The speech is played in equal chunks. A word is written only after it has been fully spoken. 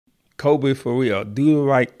COVID for real. Do the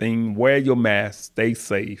right thing. Wear your mask. Stay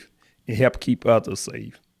safe. And help keep others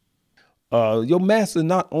safe. Your mask is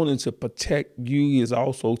not only to protect you, it's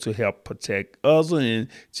also to help protect others and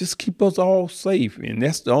just keep us all safe. And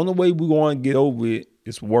that's the only way we're going to get over it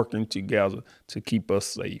is working together to keep us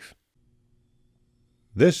safe.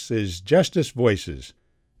 This is Justice Voices,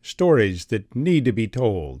 stories that need to be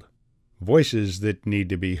told, voices that need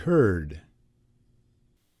to be heard.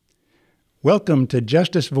 Welcome to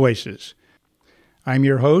Justice Voices. I'm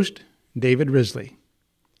your host, David Risley.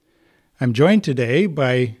 I'm joined today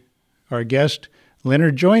by our guest,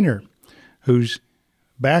 Leonard Joyner, who's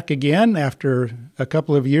back again after a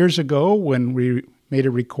couple of years ago when we made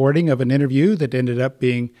a recording of an interview that ended up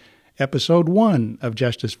being episode 1 of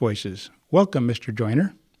Justice Voices. Welcome, Mr.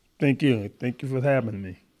 Joyner. Thank you. Thank you for having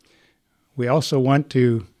me. We also want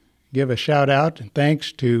to give a shout out and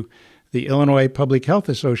thanks to the Illinois Public Health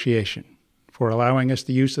Association for allowing us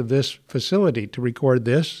the use of this facility to record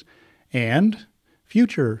this and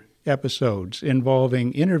future episodes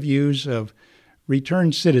involving interviews of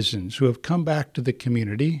returned citizens who have come back to the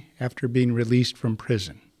community after being released from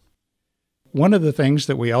prison. One of the things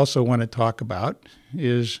that we also want to talk about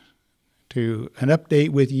is an update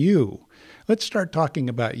with you. Let's start talking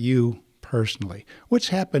about you personally. What's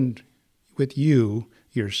happened with you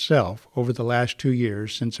yourself over the last 2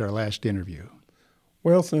 years since our last interview?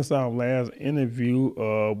 Well, since our last interview,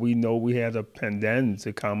 we know we had a pandemic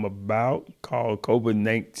to come about called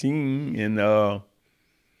COVID-19, and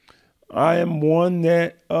I am one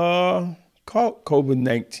that caught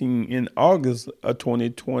COVID-19 in August of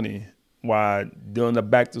 2020 while doing a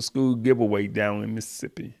back-to-school giveaway down in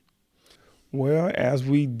Mississippi. Well, as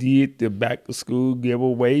we did the back-to-school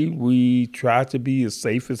giveaway, we tried to be as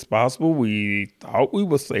safe as possible. We thought we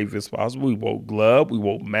were safe as possible. We wore gloves, we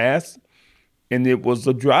wore masks. And it was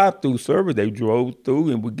a drive-through service. They drove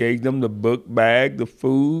through and we gave them the book bag, the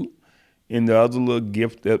food, and the other little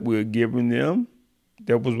gift that we were giving them.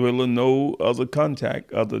 There was really no other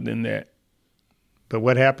contact other than that. But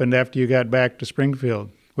what happened after you got back to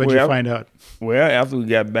Springfield? What did you find out? Well, after we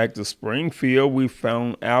got back to Springfield, we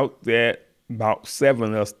found out that about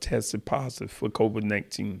 7 of us tested positive for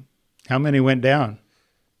COVID-19. How many went down?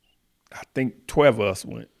 I think 12 of us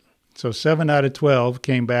went. So 7 out of 12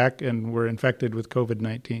 came back and were infected with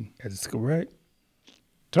COVID-19. That is correct.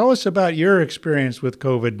 Tell us about your experience with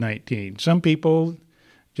COVID-19. Some people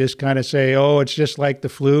just kind of say, oh, it's just like the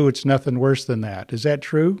flu. It's nothing worse than that. Is that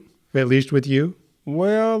true, at least with you?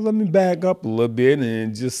 Well, let me back up a little bit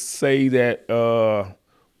and just say that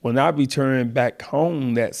when I returned back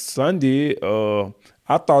home that Sunday,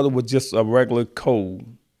 I thought it was just a regular cold.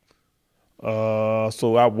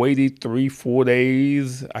 So I waited 3-4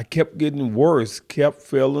 days. I kept getting worse, kept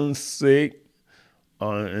feeling sick.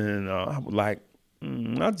 And I was like,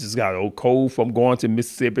 I just got a old cold from going to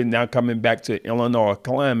Mississippi, now coming back to Illinois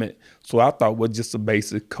climate. So I thought it was just a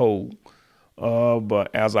basic cold.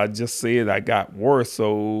 But as I just said, I got worse.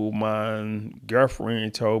 So my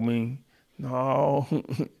girlfriend told me, no,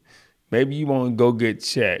 maybe you want to go get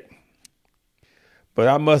checked. But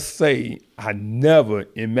I must say, I never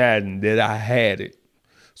imagined that I had it.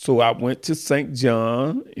 So I went to St.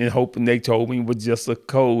 John and hoping they told me it was just a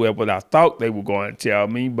cold. That's what I thought they were going to tell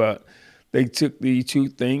me. But they took the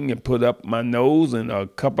tooth thing and put up my nose. And a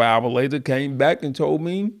couple hours later came back and told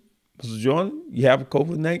me, Mr. Jordan, you have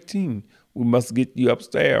COVID-19. We must get you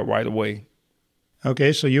upstairs right away.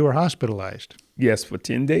 Okay, so you were hospitalized. Yes, for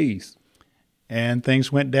 10 days. And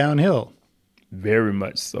things went downhill. Very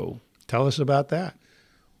much so. Tell us about that.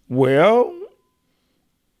 Well,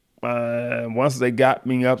 once they got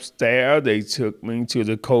me upstairs, they took me to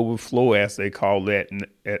the COVID floor, as they call that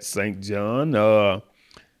at St. John.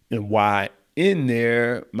 And while in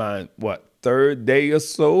there, my, 3rd day or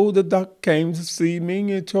so, the doctor came to see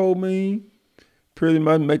me and told me, pretty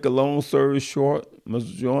much make a long story short,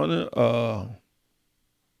 Mr. Jordan,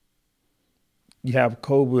 you have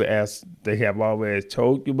COVID, as they have already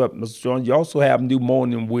told you, but Mr. Jordan, you also have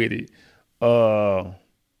pneumonia with it.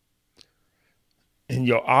 And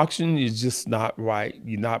your oxygen is just not right.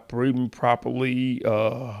 You're not breathing properly.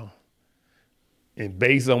 And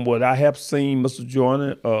based on what I have seen, Mr.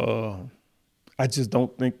 Jordan, I just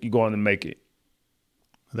don't think you're going to make it.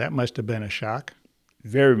 That must have been a shock.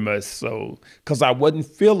 Very much so. Because I wasn't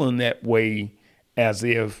feeling that way as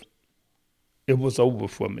if it was over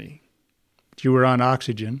for me. But you were on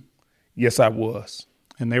oxygen. Yes, I was.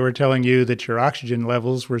 And they were telling you that your oxygen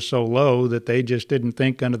levels were so low that they just didn't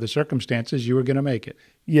think under the circumstances you were going to make it.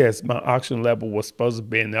 Yes, my oxygen level was supposed to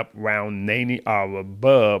be up around 90 or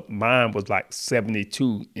above. Mine was like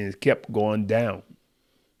 72, and it kept going down.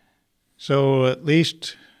 So at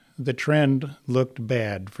least the trend looked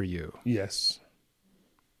bad for you, Yes.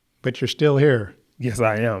 but you're still here. Yes,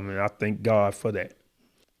 I am, and I thank God for that.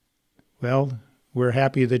 Well, we're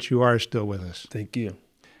happy that you are still with us. Thank you.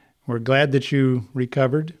 We're glad that you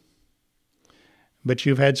recovered, but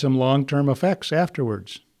you've had some long-term effects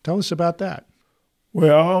afterwards. Tell us about that.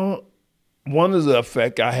 Well, one of the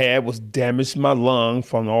effects I had was damage my lung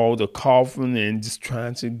from all the coughing and just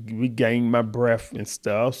trying to regain my breath and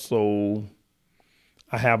stuff. So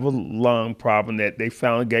I have a lung problem that they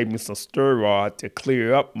finally gave me some steroid to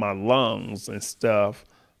clear up my lungs and stuff.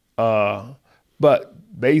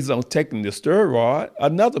 But based on taking the steroid,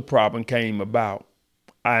 another problem came about.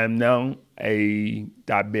 I am now a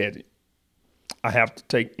diabetic. I have to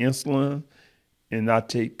take insulin, and I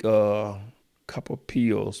take a couple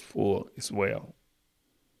pills for as well.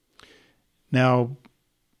 Now,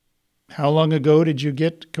 how long ago did you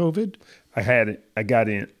get COVID? I got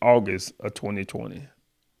it in August of 2020.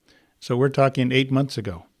 So we're talking 8 months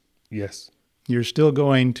ago. Yes, You're still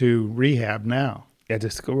going to rehab now that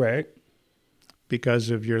is correct. because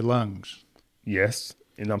of your lungs. Yes,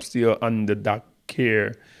 and I'm still under doctor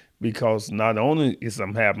care because not only is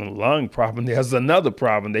I'm having a lung problem, there's another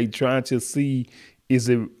problem. They trying to see, is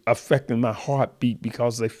it affecting my heartbeat,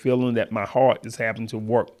 because they feeling that my heart is having to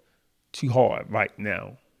work too hard right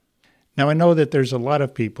now. Now, I know that there's a lot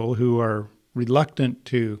of people who are reluctant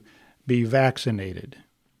to be vaccinated,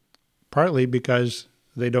 partly because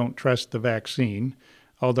they don't trust the vaccine,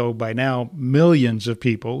 although by now millions of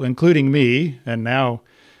people, including me, and now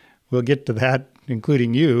we'll get to that,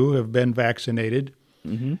 including you, have been vaccinated.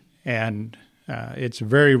 Mm-hmm. And it's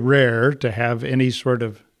very rare to have any sort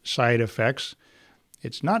of side effects.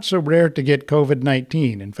 It's not so rare to get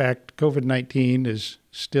COVID-19. In fact, COVID-19 is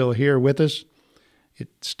still here with us.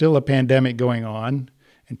 It's still a pandemic going on,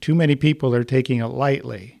 and too many people are taking it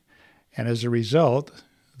lightly. And as a result,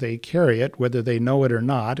 they carry it, whether they know it or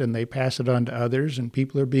not, and they pass it on to others, and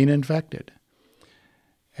people are being infected.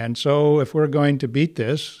 And so if we're going to beat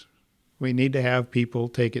this, we need to have people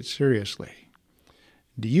take it seriously.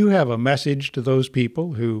 Do you have a message to those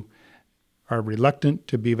people who are reluctant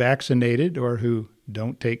to be vaccinated or who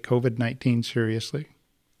don't take COVID-19 seriously?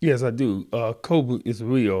 Yes, I do. COVID is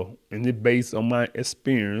real, and it's based on my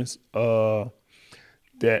experience that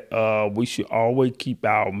we should always keep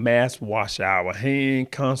our mask, wash our hands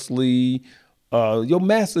constantly. Your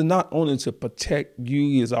mask is not only to protect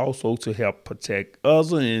you, it's also to help protect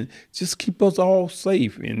others and just keep us all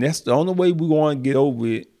safe. And that's the only way we're going to get over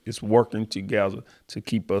it, is working together to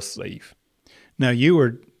keep us safe. Now, you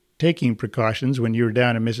were taking precautions when you were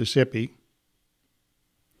down in Mississippi,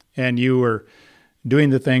 and you were doing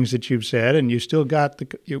the things that you've said, and you still got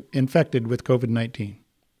you infected with COVID-19.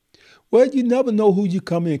 Well, you never know who you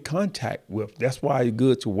come in contact with. That's why it's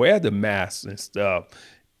good to wear the mask and stuff.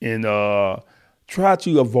 And try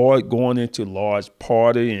to avoid going into large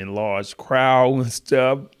party and large crowd and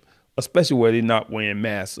stuff, especially where they're not wearing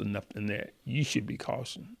masks or nothing there. You should be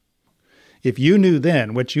cautious. If you knew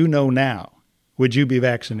then what you know now, would you be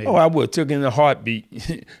vaccinated? Oh, I would have took in a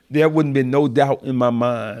heartbeat. There wouldn't be no doubt in my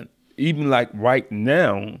mind. Even like right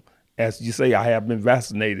now, as you say, I have been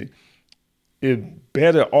vaccinated. It's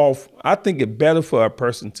better off. I think it's better for a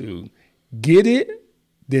person to get it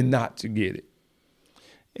than not to get it.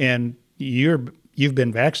 And you've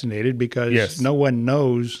been vaccinated because Yes. no one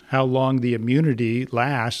knows how long the immunity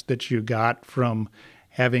lasts that you got from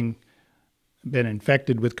having been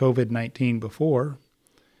infected with COVID-19 before.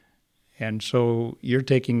 And so you're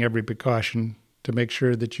taking every precaution to make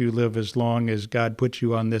sure that you live as long as God put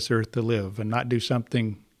you on this earth to live and not do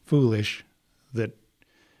something foolish that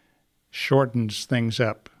shortens things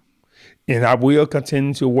up. And I will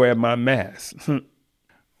continue to wear my mask.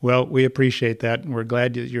 Well, we appreciate that, and we're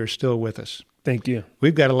glad that you're still with us. Thank you.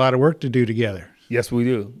 We've got a lot of work to do together. Yes, we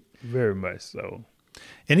do. Very much so.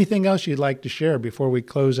 Anything else you'd like to share before we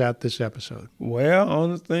close out this episode? Well,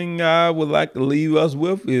 only thing I would like to leave us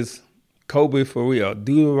with is COVID for real.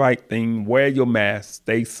 Do the right thing. Wear your mask.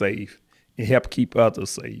 Stay safe. And help keep others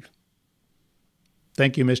safe.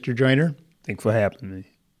 Thank you, Mr. Joyner. Thanks for having me.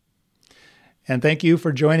 And thank you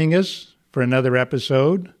for joining us for another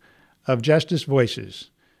episode of Justice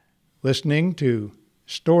Voices, listening to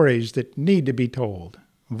stories that need to be told,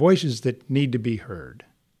 voices that need to be heard.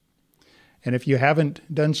 And if you haven't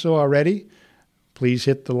done so already, please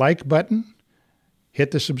hit the like button,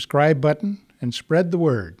 hit the subscribe button, and spread the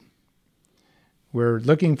word. We're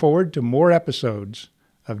looking forward to more episodes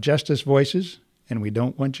of Justice Voices, and we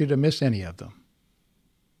don't want you to miss any of them.